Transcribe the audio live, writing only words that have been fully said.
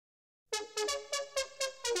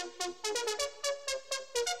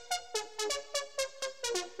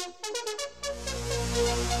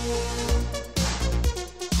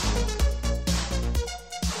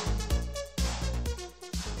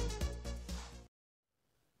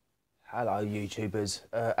Hello YouTubers,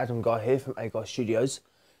 Adam Guy here from A Guy Studios,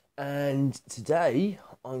 and today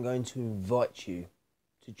I'm going to invite you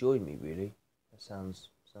to join me. Really, that sounds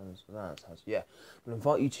yeah. I'm going to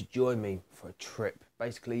invite you to join me for a trip.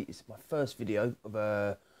 Basically, it's my first video of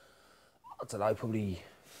a, I don't know, probably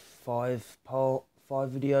five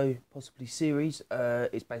video, possibly series.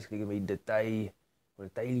 It's basically going to be the day or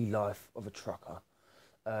the daily life of a trucker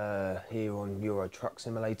here on Euro Truck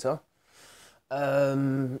Simulator.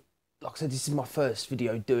 Like I said, this is my first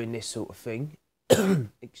video doing this sort of thing.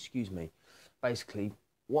 Excuse me. Basically,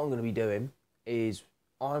 what I'm going to be doing is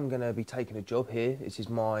I'm going to be taking a job here. This is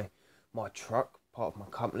my truck, part of my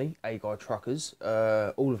company, A Guy Truckers.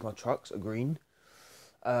 All of my trucks are green,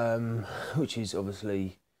 which is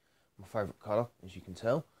obviously my favourite colour, as you can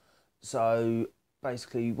tell. So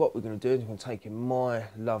basically, what we're going to do is we're going to take in my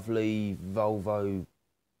lovely Volvo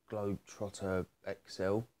Globetrotter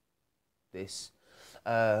XL. This.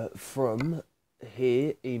 From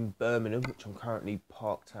here in Birmingham, which I'm currently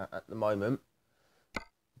parked at the moment,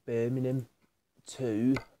 Birmingham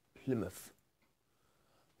to Plymouth.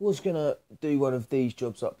 Was gonna do one of these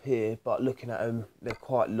jobs up here, but looking at them, they're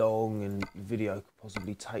quite long, and the video could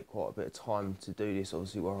possibly take quite a bit of time to do this.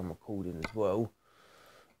 Obviously, while I'm recording as well.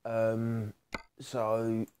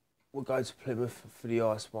 So we'll go to Plymouth for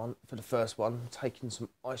the first one. Taking some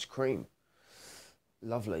ice cream.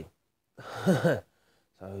 Lovely.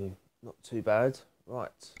 So, not too bad.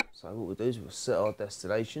 Right, so what we'll do is we'll set our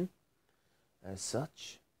destination as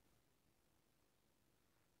such.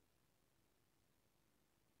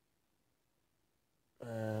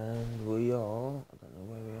 And we are, I don't know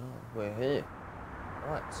where we are, we're here.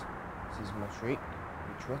 Right, this is my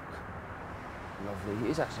truck. Lovely,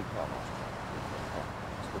 it is actually quite a nice truck.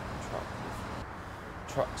 It's a good truck.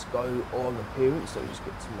 Trucks go on appearance, so we just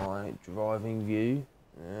get to my driving view.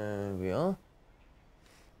 There we are.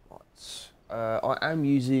 Right. I am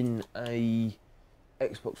using a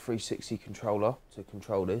Xbox 360 controller to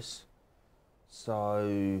control this,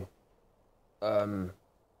 so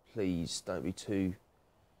please don't be too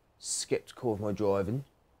skeptical of my driving.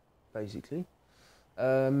 Basically,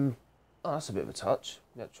 oh, that's a bit of a touch.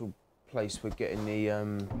 The actual place we're getting the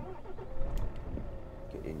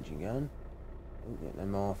get the engine going. Oh, get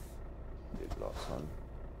them off. Bit of lights on.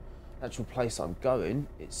 Actual place I'm going,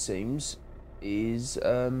 it seems, is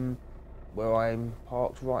where I'm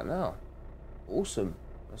parked right now. Awesome.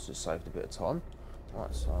 That's just saved a bit of time.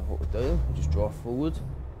 Right, so what we'll do, we'll just drive forward,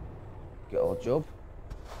 get our job.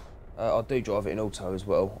 I do drive it in auto as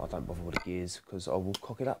well. I don't bother with the gears because I will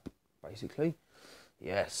cock it up, basically.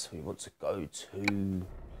 Yes, we want to go to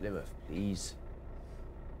Plymouth, please.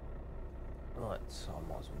 Right, so I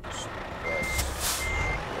might as well just reverse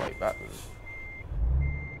straight backwards.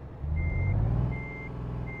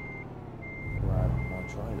 Grab my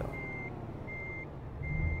trailer.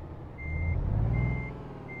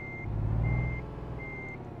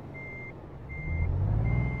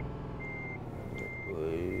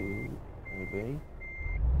 Maybe.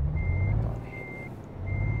 Don't hit them.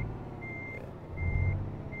 Yeah.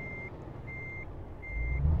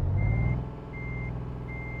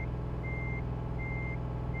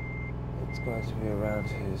 It's going to be around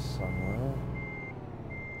here somewhere.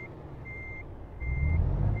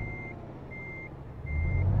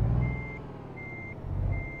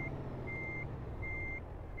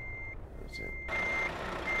 Where is it?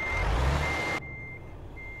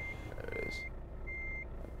 There it is.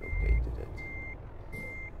 I've located it.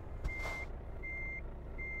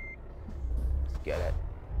 Let's get it.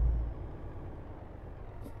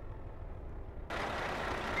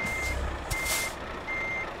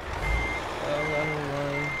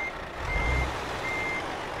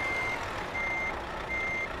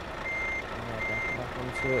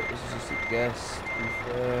 It. This is just a guess, to be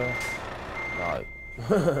fair. No.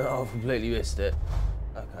 I've completely missed it.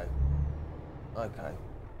 Okay. Okay.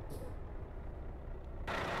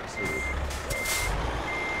 Let's see what we can do.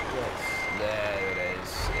 Yes. There it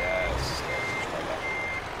is. Yes. Let's try that.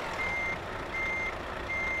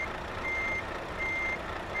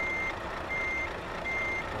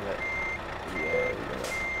 Yeah, we got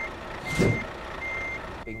it.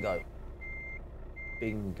 Bingo.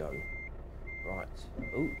 Bingo. Right.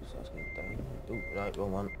 Oh, so I was going to do. Oh, no,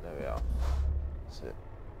 wrong one. There we are. That's it.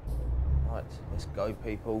 Right, let's go,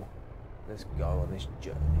 people. Let's go on this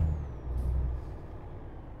journey.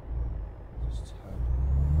 Just turn.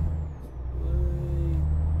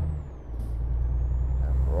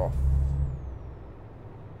 And we're off.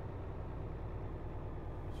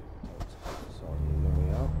 So there we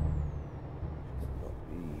are. Should not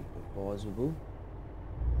be advisable.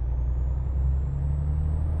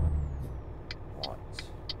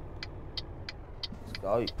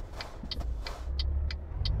 go.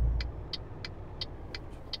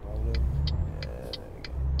 Rolling. Yeah, there we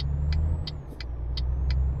go.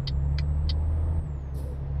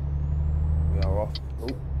 We are off. Oh,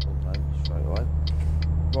 no, straight away.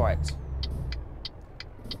 Right.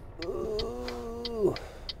 Ooh.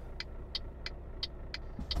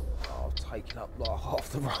 Oh, I've taken up like half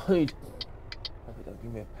the road. Hope it don't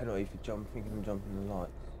give me a penalty for thinking I'm jumping the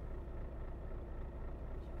lights.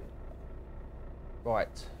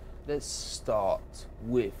 Right, let's start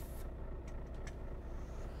with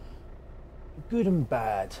good and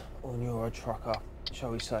bad on Euro Trucker,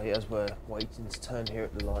 shall we say, as we're waiting to turn here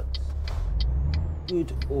at the lights.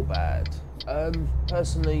 Good or bad?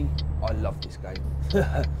 Personally, I love this game.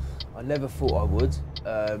 I never thought I would.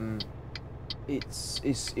 It's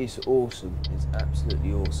awesome. It's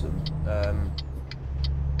absolutely awesome.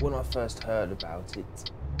 When I first heard about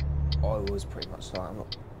it, I was pretty much like, I'm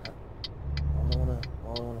not playing that.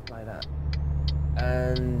 I don't want to play that.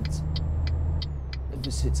 And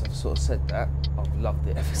ever since I've sort of said that, I've loved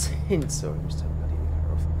it ever since. Sorry, I'm just turning bloody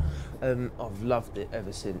camera off. I've loved it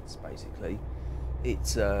ever since. Basically,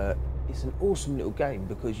 it's an awesome little game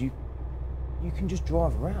because you can just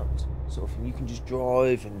drive around, sort of thing. You can just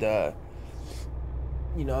drive and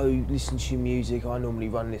you know, listen to your music. I normally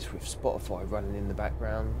run this with Spotify running in the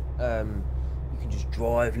background. You can just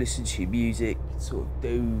drive, listen to your music, sort of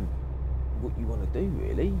do what you want to do,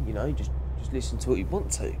 really. You know, just listen to what you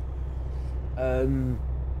want to. The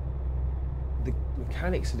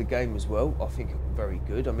mechanics of the game as well, I think, are very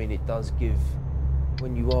good. I mean, it does give,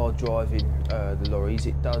 when you are driving the lorries,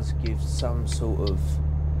 it does give some sort of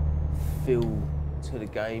feel to the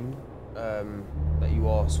game, that you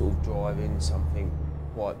are sort of driving something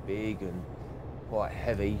quite big and quite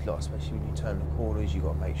heavy, like especially when you turn the corners. You've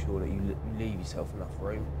got to make sure that you leave yourself enough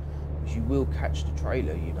room, because you will catch the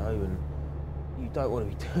trailer, you know, and you don't want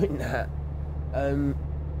to be doing that.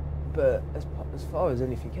 But as far as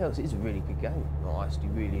anything else, it's a really good game. I actually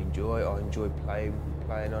really enjoy it. I enjoy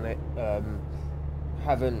playing on it.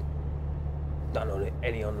 Haven't done on it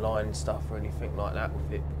any online stuff or anything like that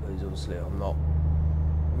with it, because obviously I'm not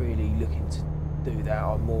really looking to do that.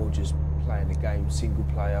 I'm more just playing the game single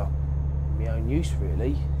player, my own use,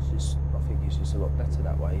 really. I think it's just a lot better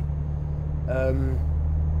that way.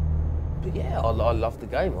 But yeah, I love the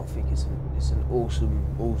game. I think it's an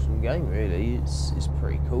awesome game, really. It's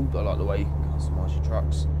pretty cool. I like the way you can customise your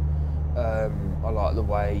trucks. I like the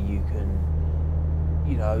way you can,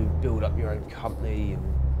 you know, build up your own company, and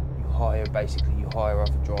you hire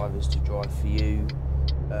other drivers to drive for you.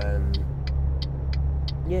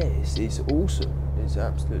 Yeah, it's awesome. It's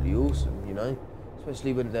absolutely awesome, you know,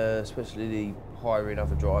 especially the hiring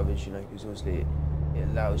other drivers, you know, because obviously it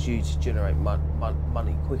allows you to generate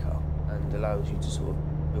money quicker, and allows you to sort of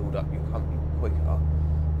build up your company quicker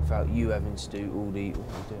without you having to do all the, what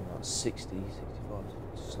are you doing, like 60, 65,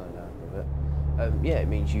 just slow down a bit. Yeah, it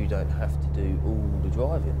means you don't have to do all the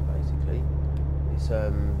driving, basically. It's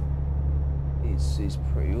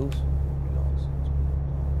pretty awesome.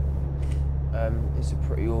 It's a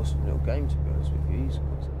pretty awesome little game, to be honest with you. It's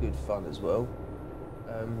good fun as well.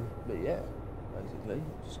 But yeah, basically,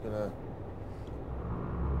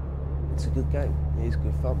 it's a good game. It is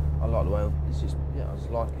good fun. I like the way I just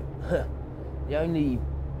like it. The only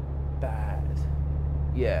bad,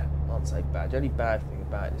 I'd say bad. The only bad thing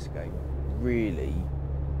about this game, really,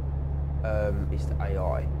 is the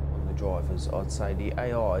AI on the drivers. I'd say the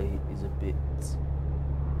AI is a bit.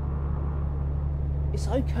 It's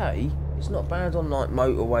okay. It's not bad on like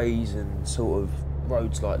motorways and sort of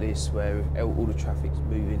roads like this, where all the traffic's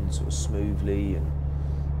moving sort of smoothly and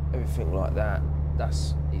everything like that.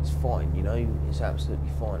 It's fine, you know. It's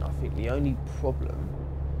absolutely fine. I think the only problem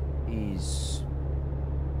is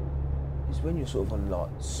when you're sort of on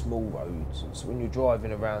like small roads. So when you're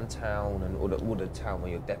driving around town and or the town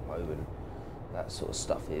where your depot and that sort of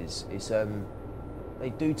stuff is,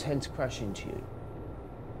 they do tend to crash into you.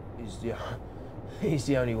 Is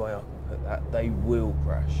the only way I can put that. They will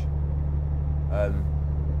crash.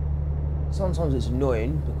 Sometimes it's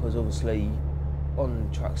annoying, because obviously on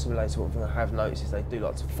Truck Simulator, one thing I have noticed is they do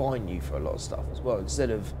like to fine you for a lot of stuff as well,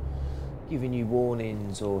 instead of giving you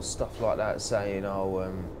warnings or stuff like that, saying,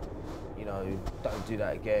 oh, you know, don't do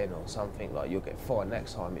that again or something, like you'll get fined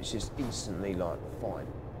next time. It's just instantly like fine.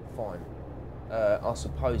 I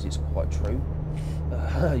suppose it's quite true.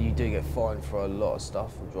 You do get fined for a lot of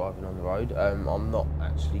stuff for driving on the road. I'm not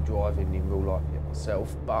actually driving in real life yet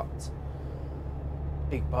myself, but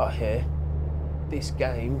big but here, this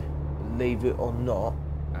game, believe it or not,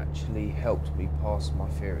 actually helped me pass my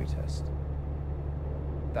theory test.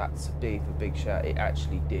 that's a big shout. It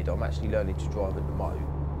actually did. I'm actually learning to drive at the moment,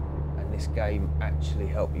 and this game actually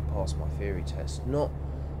helped me pass my theory test. Not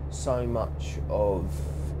so much of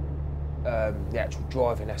the actual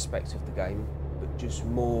driving aspect of the game, but just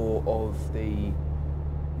more of the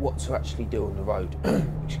what to actually do on the road.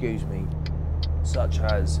 Excuse me, such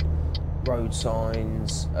as road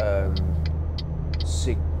signs,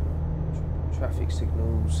 traffic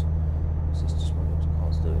signals. This is just one of the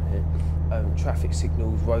cars doing here. Traffic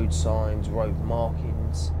signals, road signs, road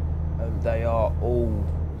markings. They are all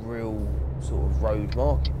real sort of road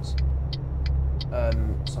markings.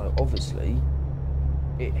 So obviously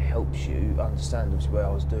it helps you understand where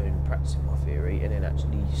I was practicing my theory, and then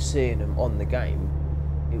actually seeing them on the game.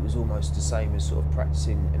 It was almost the same as sort of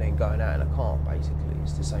practicing and then going out in a car. Basically,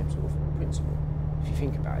 it's the same sort of principle if you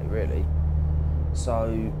think about it, really.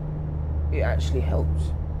 So it actually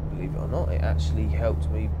helped, believe it or not. It actually helped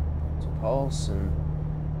me to pass, and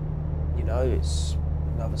you know, it's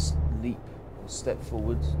another leap or step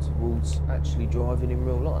forward towards actually driving in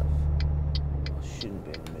real life. I shouldn't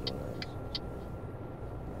be in the middle of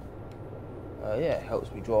that. Yeah, it helps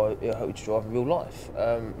me drive. It helps you to drive in real life.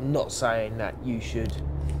 I'm not saying that you should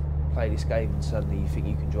play this game and suddenly you think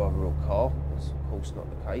you can drive a real car. That's of course not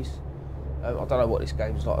the case. I don't know what this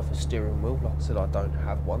game's like for steering wheel. Like I said, I don't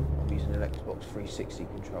have one. I'm using an Xbox 360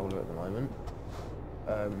 controller at the moment,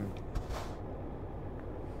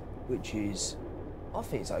 which is, I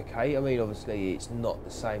think it's okay. I mean, obviously it's not the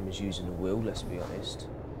same as using a wheel, let's be honest.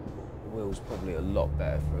 The wheel's probably a lot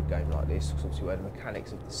better for a game like this, because obviously where the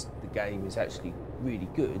mechanics of the game is actually really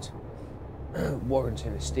good,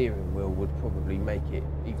 warranting a steering wheel would probably make it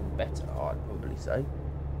even better, I'd probably say,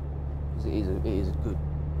 because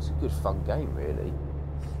it's a good fun game, really.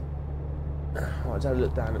 Right, let's have a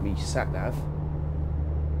look down at me sat nav.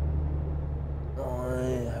 I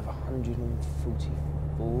have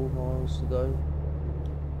 144 miles to go,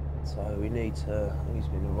 so we need to be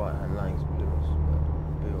in the right hand lane to Plymouth, but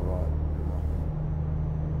we'll be alright at the moment.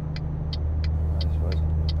 This road's going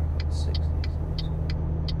to be back up to 60, so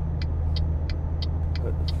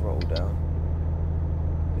put the throttle down,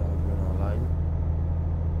 go over in our lane.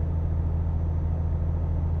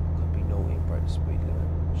 Could be naughty and break the speed limit.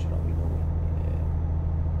 Should I be naughty?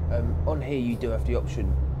 Yeah. On here you do have the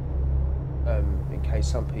option, in case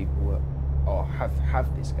some people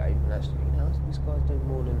have this game and actually think, no, this guy's doing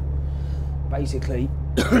more than. Basically,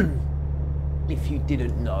 if you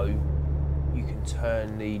didn't know, you can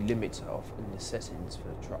turn the limiter off in the settings for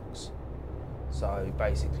the trucks. So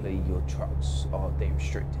basically your trucks are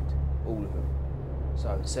de-restricted, all of them.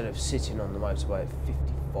 So instead of sitting on the motorway at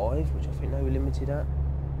 55, which I think they were limited at,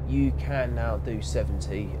 you can now do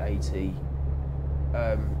 70, 80.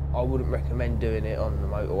 I wouldn't recommend doing it on the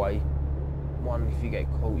motorway. One, if you get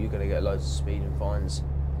caught, you're going to get loads of speeding fines.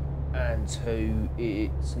 And two,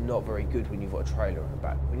 it's not very good when you've got a trailer on the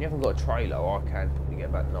back. When you haven't got a trailer, I can probably get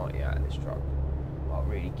about 90 out of this truck. Like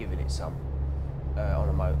really giving it some on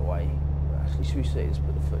a motorway. Actually, should we see? Let's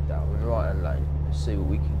put the foot down. We're in the right hand lane. Let's see what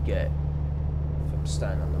we can get if I'm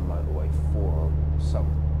standing on the motorway for some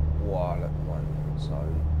while at the moment. So,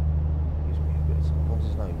 gives me a bit of time. As long as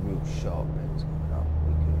there's no real sharp bends coming up,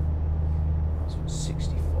 we can. That's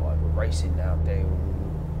 65. We're racing now down.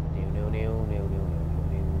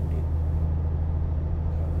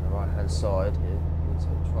 Right hand side here, need to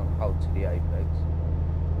try and hold to the apex.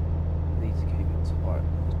 Need to keep it tight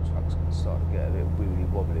because the truck's going to start to get a bit wibbly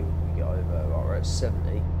wobbly when we get over. Right, we're at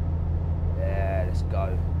 70. Yeah, let's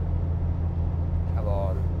go. Come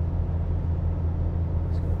on.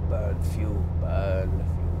 It's going to burn fuel, burn the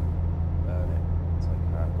fuel, burn it. It's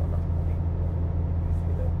okay, I've got enough money.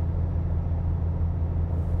 Feel it.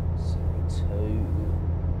 72.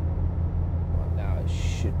 Right now it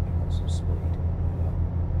should be on some speed.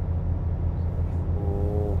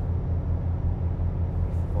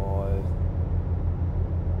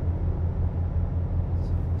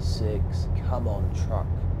 76. Come on, truck.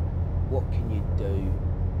 What can you do?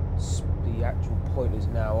 The actual point is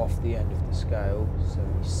now off the end of the scale.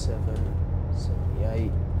 77,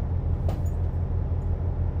 78.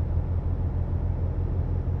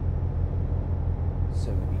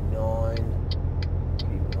 Keep an eye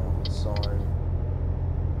on the sign.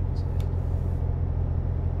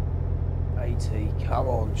 80. Come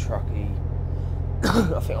on, trucky.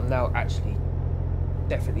 I think I'm now actually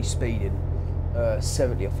definitely speeding.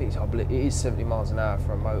 70, I think it is 70 miles an hour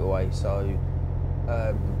for a motorway, so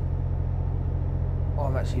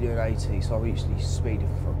I'm actually doing 80, so I'm usually speeding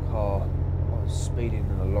for a car. I was speeding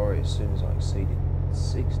in a lorry as soon as I exceeded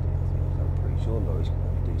 60, I think. I'm pretty sure lorries can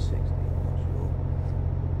only do 60, I'm not sure.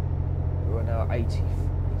 We're now 80, 83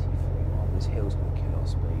 miles. This hill's going to kill car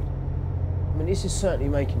speed. I mean, this is certainly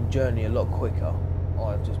making the journey a lot quicker.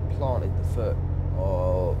 I've just planted the foot.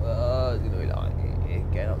 Oh, it's going to be like,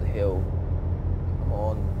 getting up the hill. Come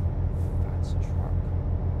on, fat truck.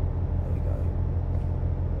 There we go.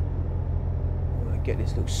 I want to get this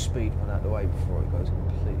little speed one out of the way before it goes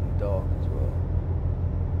completely dark as well.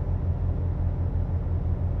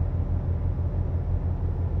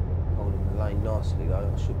 Holding the lane nicely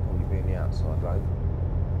though. I should probably be in the outside lane,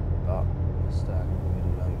 but let's stay in the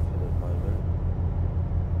middle lane for the moment.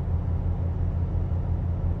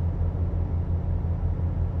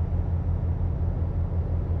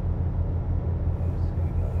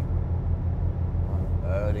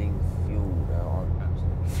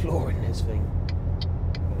 Flooring this thing.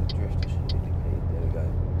 I'm going to drift, I should have indicated. There we go.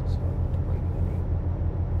 So I'm not breaking any.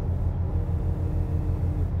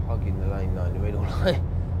 Hugging the lane now in the middle.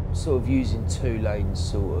 I'm sort of using two lanes,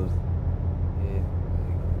 sort of. Yeah, there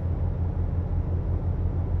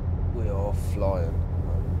we go. We are flying.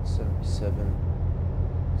 77.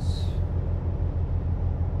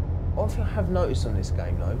 One thing I have noticed on this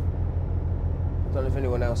game though, I don't know if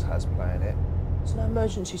anyone else has playing it, there's no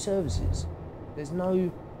emergency services. There's no...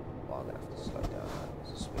 Well, I'm going to have to slow down now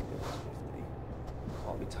because the speed limit is 50.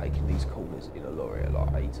 Can't be taking these corners in a lorry at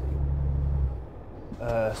like 80.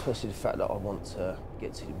 Especially the fact that I want to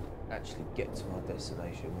actually get to my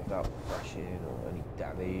destination without crashing or any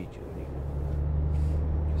damage or anything like that.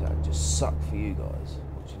 Because that would just suck for you guys,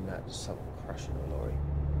 watching that, just someone crashing a lorry.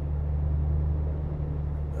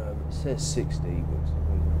 It says 60, but for some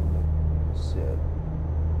reason I'm going to sit.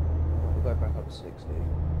 We'll go back up to 60.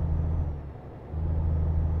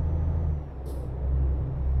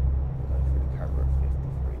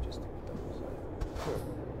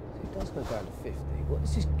 It does go down to 50. What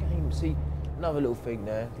is this game? See, another little thing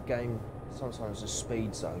there. The game, sometimes the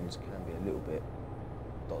speed zones can be a little bit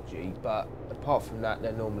dodgy, but apart from that,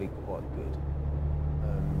 they're normally quite good.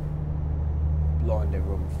 Blind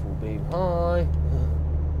everyone with full beam. Hi!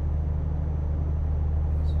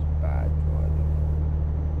 This is bad driving.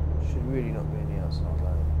 Should really not be in the outside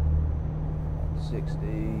lane. 60,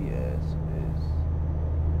 yes it is.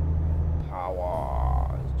 Power!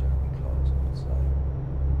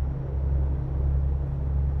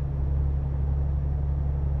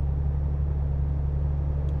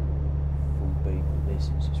 This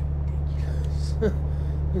is just ridiculous.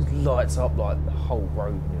 It lights up like the whole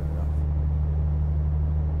road near enough.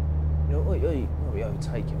 You know what? You're not be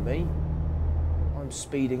overtaking me. I'm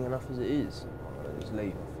speeding enough as it is. I'm going to just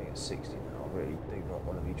leave. I think it's 60 now. I really do not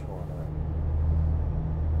want to be trying to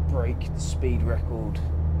break the speed record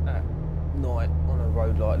at night on a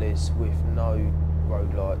road like this with no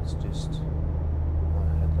road lights, just my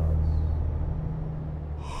headlights.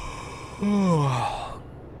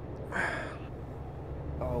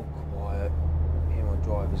 Oh, quiet. I hear my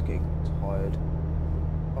driver's getting tired.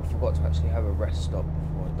 I forgot to actually have a rest stop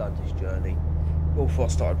before I'd done this journey. Well, before I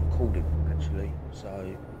started recording, actually.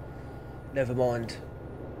 So, never mind.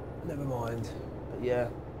 Never mind. But yeah.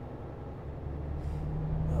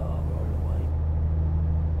 Oh, we're on the way.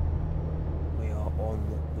 We are on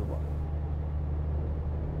the way.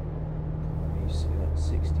 Currently sitting at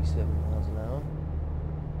 67 miles an hour.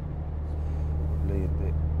 Probably a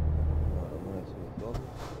bit... Are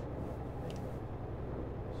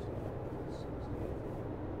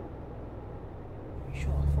you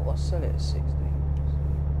sure? I thought I said it at 60.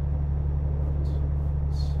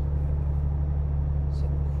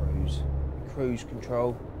 Set cruise. Cruise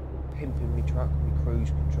control. Pimping me truck and me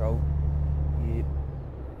cruise control. Yeah.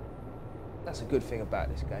 That's a good thing about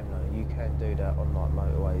this game though. You can do that on like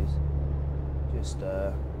motorways. Just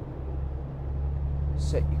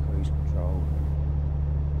set your cruise control.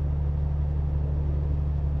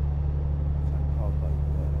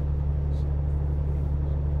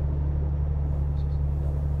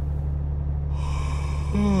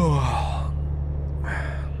 Oh,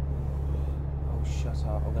 shut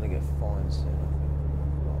up. I'm going to get fined soon, I think,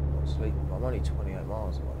 for not sleeping. I'm only 28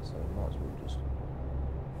 miles away, so we might as well just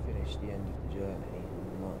finish the end of the journey and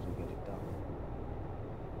we might as well get it done.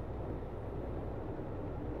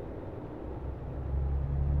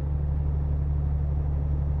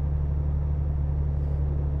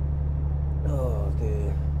 Oh,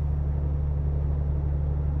 dear.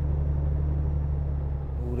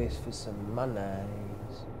 All this for some money.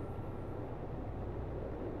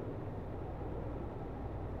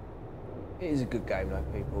 It is a good game though,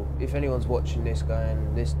 people. If anyone's watching this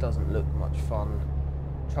going, this doesn't look much fun,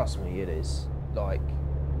 trust me, it is. Like,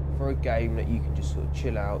 for a game that you can just sort of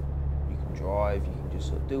chill out, you can drive, you can just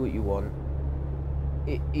sort of do what you want,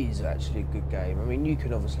 it is actually a good game. I mean, you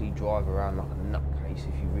can obviously drive around like a nutcase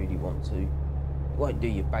if you really want to, It won't do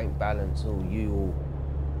your bank balance or your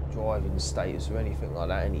driving status or anything like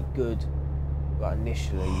that any good. But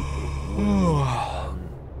initially, it will.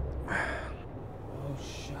 Oh,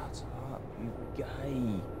 shut up, you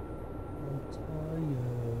gay. I'm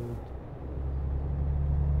tired.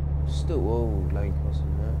 Still old lane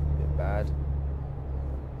crossing there, a bit bad.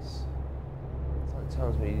 Something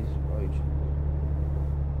tells me this road.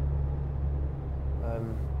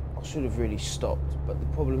 I should have really stopped, but the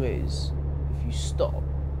problem is, if you stop,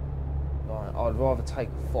 like, I'd rather take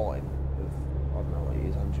a fine of, I don't know what it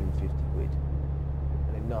is, 150 quid,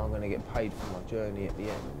 and then know I'm going to get paid for my journey at the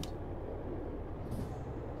end.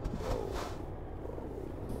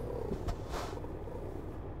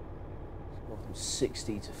 It's gone from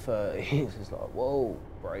 60 to 30, it's just like, whoa,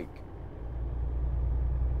 break.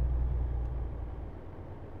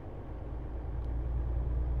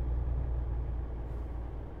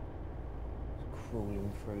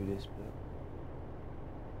 Crawling through this bit.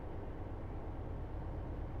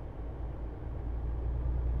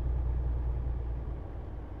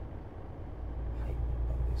 I hate it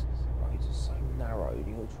like this because the roads are so narrow and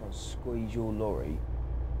you've got to try and squeeze your lorry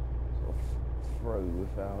sort of through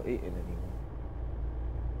without hitting anyone.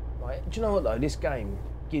 Like, do you know what though? This game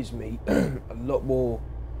gives me a lot more,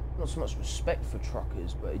 not so much respect for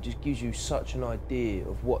truckers, but it just gives you such an idea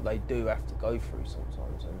of what they do have to go through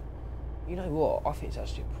sometimes. And you know what? I think it's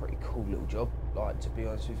actually a pretty cool little job. Like, to be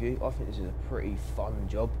honest with you, I think this is a pretty fun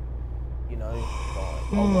job. You know,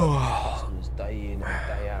 like, I work with customers day in and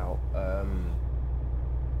day out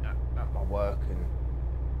at my work, and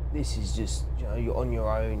this is just, you know, you're on your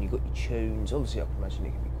own. You've got your tunes. Obviously, I can imagine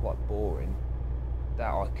it can be quite boring.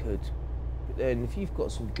 That I could, but then if you've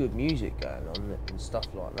got some good music going on and stuff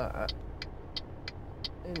like that,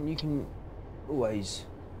 then you can always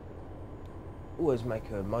make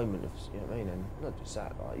a moment of, you know what I mean, and not just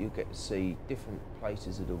that, like, you'll get to see different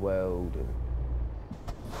places of the world, and,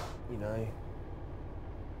 you know,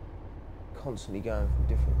 constantly going from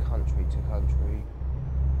different country to country.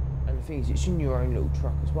 And the thing is, it's in your own little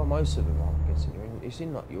truck as well. Most of them, I'm guessing, it's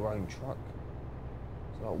in like your own truck.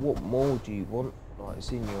 So like, what more do you want? Like,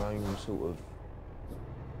 it's in your own sort of.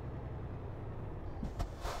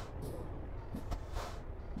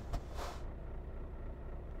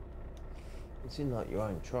 It's in like your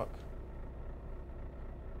own truck.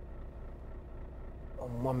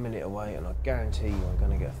 I'm 1 minute away, and I guarantee you I'm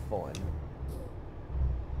going to get a fine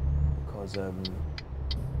because I'm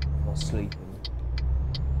not sleeping.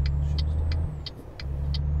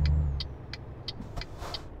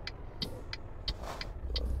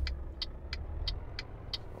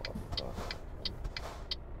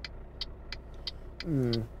 I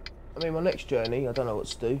mean, my next journey, I don't know what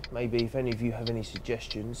to do. Maybe if any of you have any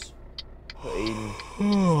suggestions, put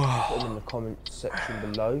them in the comment section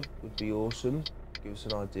below. Would be awesome. Give us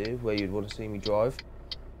an idea of where you'd want to see me drive.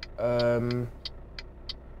 Obviously,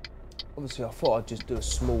 I thought I'd just do a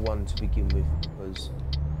small one to begin with because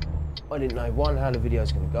I didn't know, one, how the video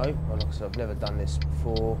is going to go. Well, like I said, I've never done this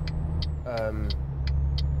before.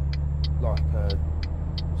 Like a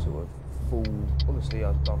sort of full. Obviously,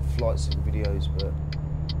 I've done flight sim videos, but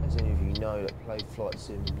as any of you know that play flight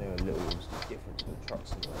sim, they're a little different to a truck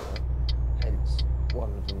simulator. Hence,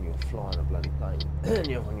 one of them you're flying a bloody plane, and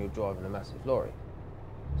the other one you're driving a massive lorry.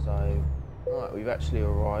 So, right, we've actually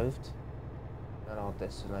arrived at our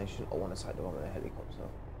destination. I want to take the one with the helicopter.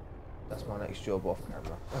 That's my next job off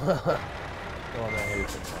camera. The one with the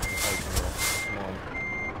helicopter. I'm taking it off. Come on.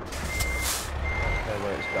 I don't care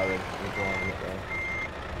where it's going. We're driving it there.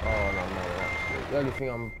 Oh no, no, actually. The only thing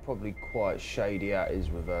I'm probably quite shady at is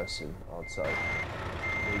reversing, I'd say.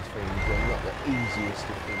 These things are not the easiest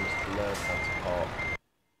of things to learn how to park.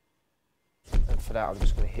 And for that, I'm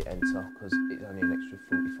just going to hit enter because it's only an extra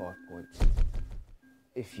 45 points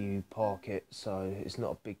if you park it, so it's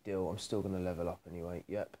not a big deal. I'm still going to level up anyway.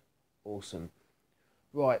 Yep, awesome.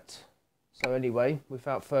 Right, so anyway,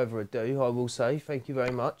 without further ado, I will say thank you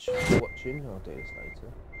very much for watching. I'll do this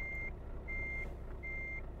later.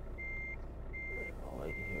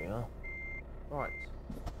 Right, here we are. Right,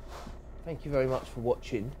 thank you very much for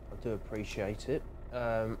watching. I do appreciate it.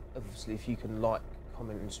 Obviously, if you can like,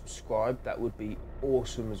 comment and subscribe, that would be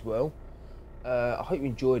awesome as well. I hope you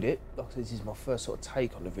enjoyed it. Like I said, this is my first sort of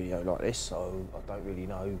take on a video like this, so I don't really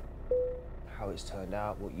know how it's turned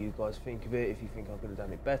out, what you guys think of it. If you think I could have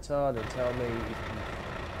done it better, then tell me. If you think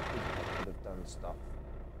I could have done stuff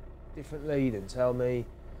differently, then tell me.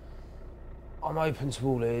 I'm open to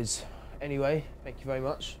all ears. Anyway, thank you very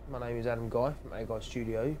much. My name is Adam Guy from A Guy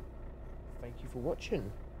Studio. Thank you for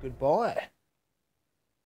watching. Goodbye.